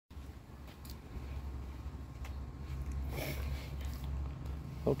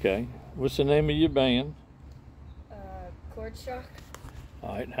Okay. What's the name of your band? Chord Shock.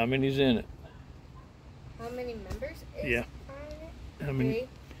 All right. How many's in it? How many members Yeah. on it? How many? 3.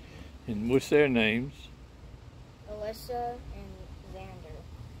 And what's their names? Alyssa and Xander.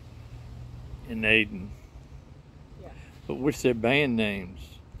 And Aiden. Yeah. But what's their band names?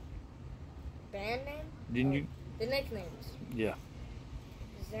 Band name? Didn't you? The nicknames. Yeah.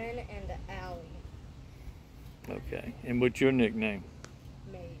 Zen and Allie. Okay. And what's your nickname?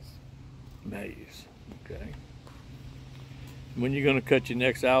 Maze. Maze. Okay. When you gonna cut your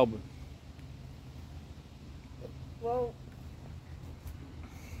next album? Well,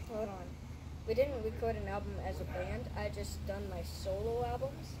 hold on. We didn't record an album as a band. I just done my solo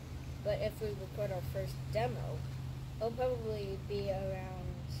albums. But if we record our first demo, it'll probably be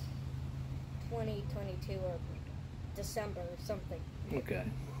around 2022 or December or something. Okay.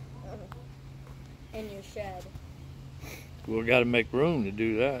 In your shed. We got to make room to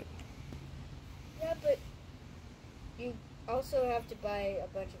do that. Yeah, but you also have to buy a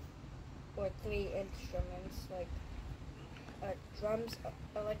bunch of, or 3 instruments, like drums,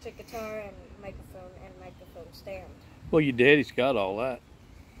 electric guitar, and microphone stand. Well, your daddy's got all that.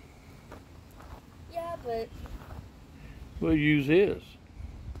 Yeah, but We'll use his.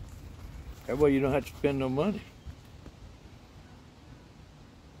 That way you don't have to spend no money.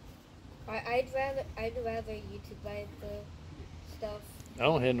 I'd rather you to buy the stuff. I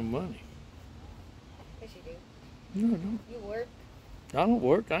don't have no money. Yes, you do. No, no. You work. I don't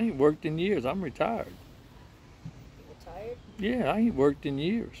work. I ain't worked in years. I'm retired. You retired. Yeah, I ain't worked in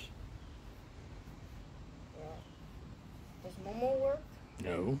years. Yeah. Does Momo work?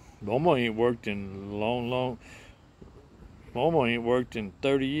 No. Momo ain't worked in long. Momo ain't worked in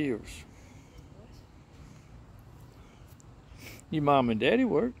 30 years. What? Your mom and daddy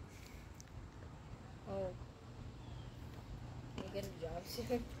work. Oh. Can you get a job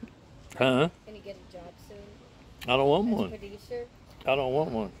soon? Huh? Can you get a job soon? I don't want As one. a producer? I don't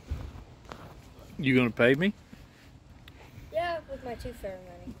want one. You gonna pay me? Yeah, with my 2 fair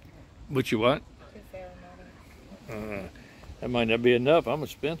money. What you what? 2 fair money. That might not be enough. I'm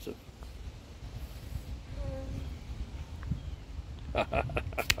expensive.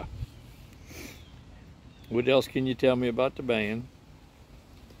 What else can you tell me about the band?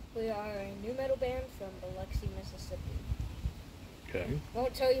 We are a new metal band from Biloxi, Mississippi. Okay.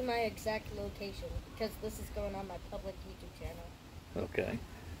 Won't tell you my exact location because this is going on my public YouTube channel. Okay.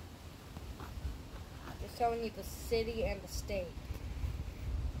 Just telling you the city and the state.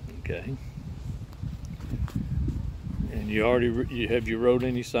 Okay. And have you wrote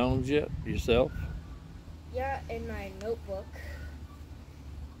any songs yet yourself? Yeah, in my notebook.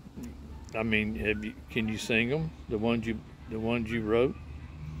 I mean, can you sing them? The ones you wrote?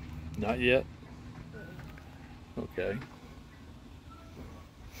 Not yet. Okay.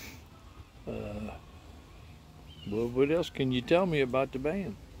 Well, what else can you tell me about the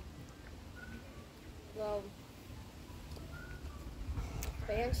band? Well,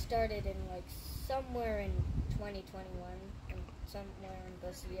 band started in like somewhere in 2021 and somewhere in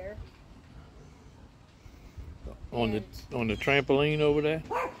this year. On the trampoline over there?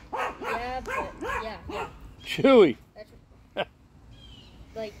 Yeah, but yeah. Chewy. That's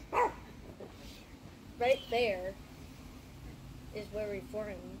like right there is where we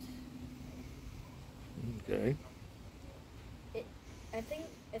formed. Okay. I think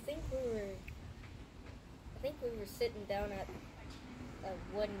we were sitting down at a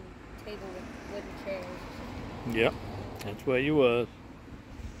wooden table with wooden chairs. Yep. That's where you was.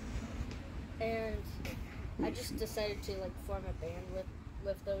 And I just decided to like form a band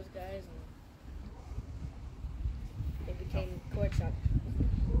with those guys, and it became Chord Shock.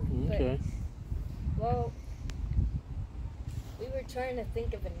 Okay. But, well, we were trying to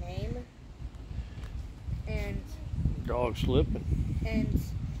think of a name, and Dog slipping. and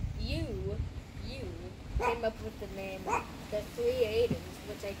you came up with the name the 3 Aidens,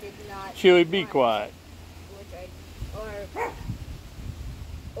 which I did not. Chewy, be want, quiet. Which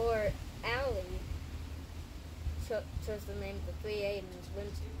or Allie chose the name the 3 Aidens,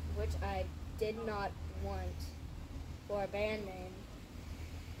 which I did not want for a band name.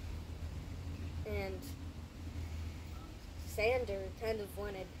 And Sander kind of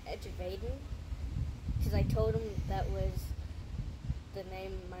wanted Edge of Aiden, because I told him that was the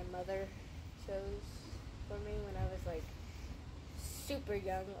name my mother chose for me when I was like super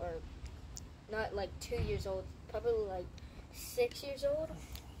young, or not like 2 years old, probably like 6 years old.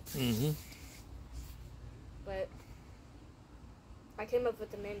 Mm-hmm. But I came up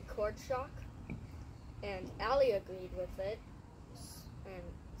with the name Chord Shock, and Allie agreed with it, and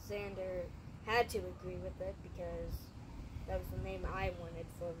Xander had to agree with it because That was the name I wanted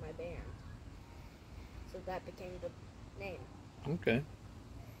for my band. So that became the name. Okay.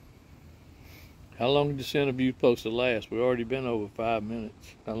 How long is this interview supposed to last? We've already been over 5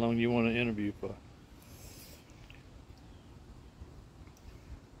 minutes. How long do you want to interview for?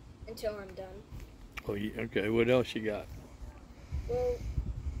 Until I'm done. Oh, okay. What else you got? Well,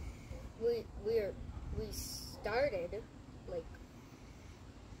 we started like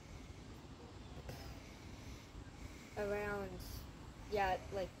around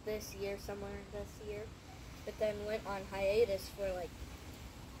like this year, somewhere this year, but then went on hiatus for like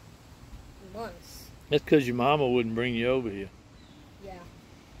months. That's because your mama wouldn't bring you over here. Yeah.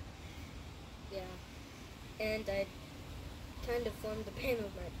 And I kind of formed a band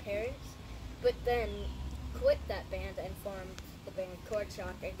with my parents, but then quit that band and formed the band Chord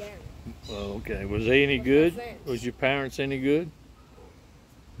Shock again. Well, okay. Was they any With good? my friends. Was your parents any good?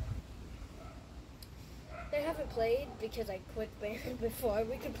 They haven't played because I quit the band before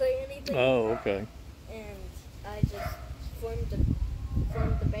we could play anything. Oh, okay. And I just formed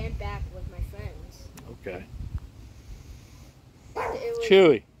the band back with my friends. Okay. And it was,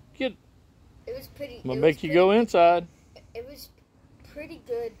 Chewy, get. It was pretty. I'm gonna make you go inside. It was pretty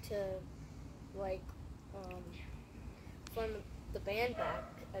good to like form the band back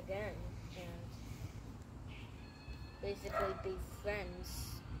again and basically be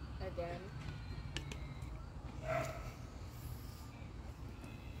friends again.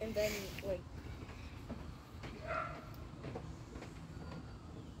 And then like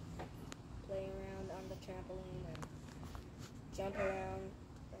play around on the trampoline and jump around,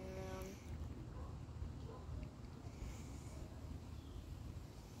 play around.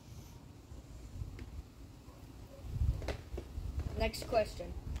 Next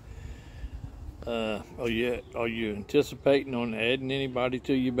question. Are you anticipating on adding anybody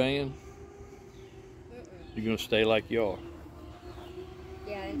to your band? Mm-mm. You're gonna stay like you are.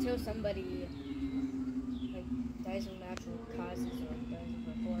 Yeah, until somebody like dies of natural causes or dies of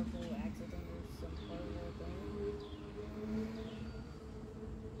a horrible accident or some horrible thing.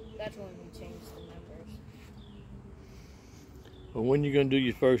 That's when we change the members. Well, when you gonna do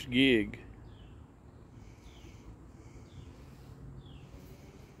your first gig?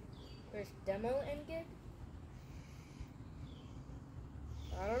 First demo and gig?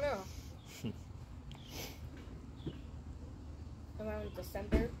 I don't know. Around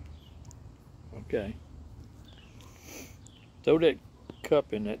December. Okay. Throw that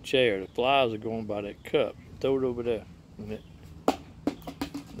cup in that chair. The flies are going by that cup. Throw it over there.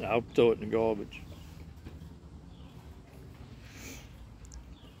 I'll throw it in the garbage.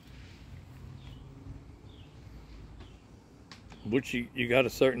 Which you got a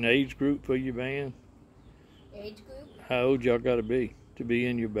certain age group for your band? Age group? How old y'all got to be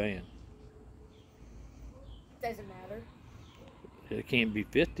in your band? Doesn't matter. It can't be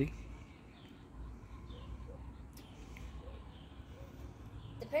 50.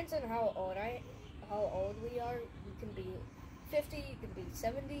 Depends on how old we are. You can be 50, you can be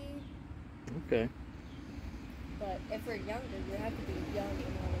 70. Okay. But if we're younger, you have to be young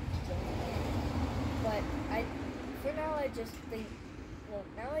in order to join the band. But for now, I just think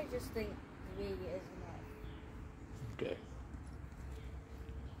 3 is enough. Okay.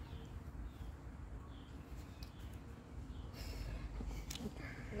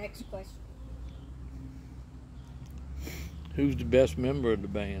 Next question. Who's the best member of the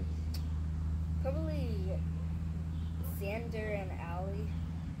band? Probably Xander and Allie.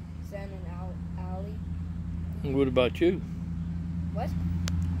 Zen and Allie. And what about you? What?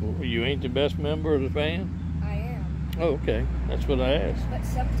 Well, you ain't the best member of the band? I am. Oh, okay. That's what I asked. But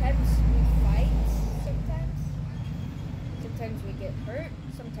sometimes we fight. Sometimes we get hurt.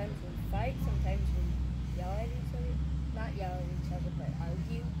 Sometimes we fight. Sometimes we yell at each other. Not yell at each other, but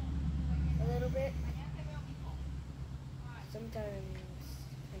argue a little bit. Sometimes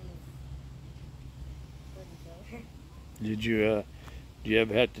Did you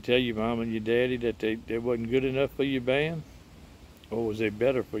ever have to tell your mom and your daddy that they wasn't good enough for your band? Or was they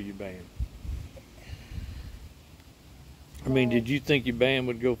better for your band? I mean, did you think your band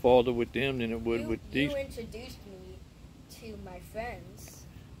would go farther with them than it would with these? You introduced me to my friends.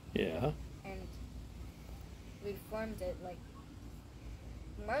 Yeah. And we formed it like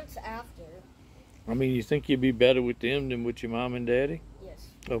months after. I mean, you think you'd be better with them than with your mom and daddy? Yes.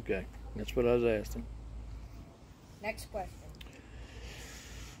 Okay. That's what I was asking. Next question.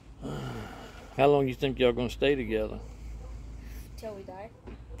 How long you think y'all gonna stay together? Till we die.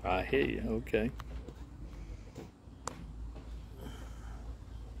 I hear you. Okay.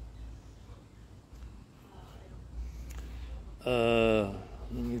 Let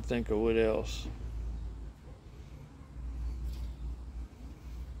me think of what else.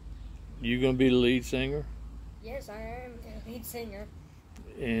 You gonna be the lead singer? Yes, I am the lead singer.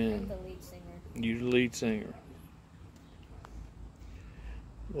 And I'm the lead singer. you the lead singer.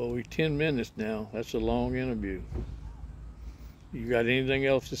 Well, we're 10 minutes now. That's a long interview. You got anything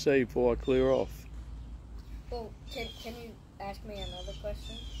else to say before I clear off? Well, can you ask me another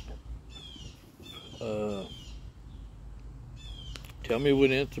question? Tell me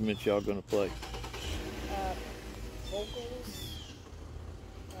what instruments y'all gonna play. Vocals.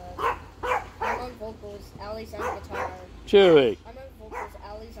 I'm on vocals. Allie's on guitar. Cheery. I'm on vocals.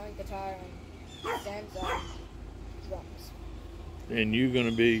 Allie's on guitar, and Dan's on drums. And you're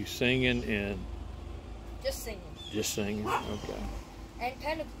gonna be singing and Just singing. just singing. Okay. And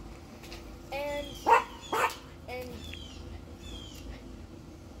kind of, and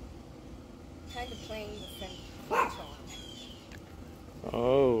kind of playing the French horn.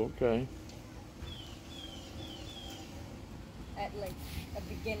 Oh, okay. At like the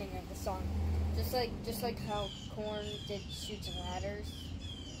beginning of the song, just like how Korn did Chutes and Ladders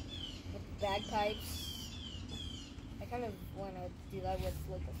with bagpipes. I kind of want to do that with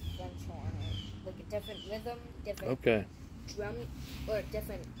like a French horn, or like a different rhythm, different Okay. drum, or a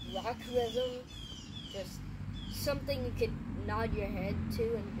different rock rhythm. Just something you could nod your head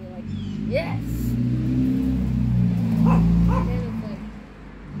to and be like, yes. Kind of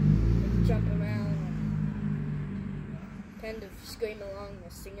like jump around and kind of scream along or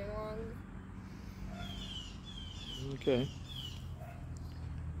sing along. Okay.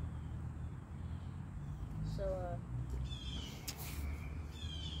 So,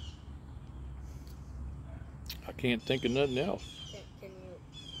 I can't think of nothing else. can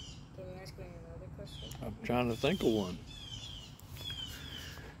you ask me another question? I'm trying to think of one.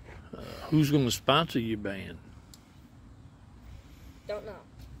 Who's going to sponsor your band? Don't know.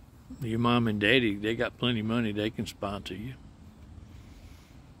 Your mom and daddy, they got plenty of money. They can sponsor you.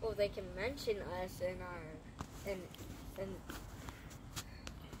 Well, they can mention us in our, and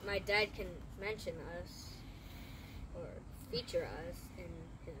my dad can mention us or feature us in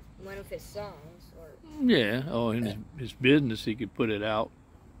one of his songs. Or Yeah. Oh, in his business, he could put it out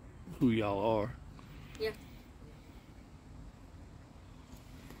who y'all are. yeah.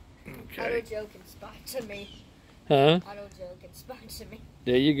 Okay. Auto Joe can sponsor me. Huh? Auto Joe can sponsor me.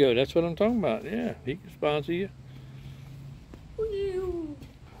 There you go. That's what I'm talking about. Yeah, he can sponsor you.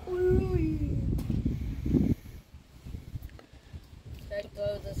 Should I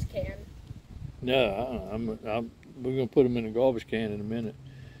throw this can? No, we're gonna put them in a garbage can in a minute.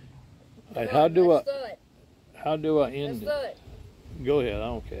 All right, Come on, let's throw it. how do I Let's end throw it? it. Go ahead. I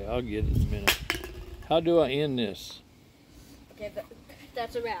don't care. I'll get it in a minute. How do I end this? Okay,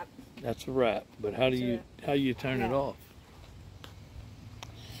 that's a wrap. That's a wrap. But how do you turn it off?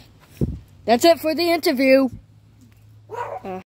 That's it for the interview.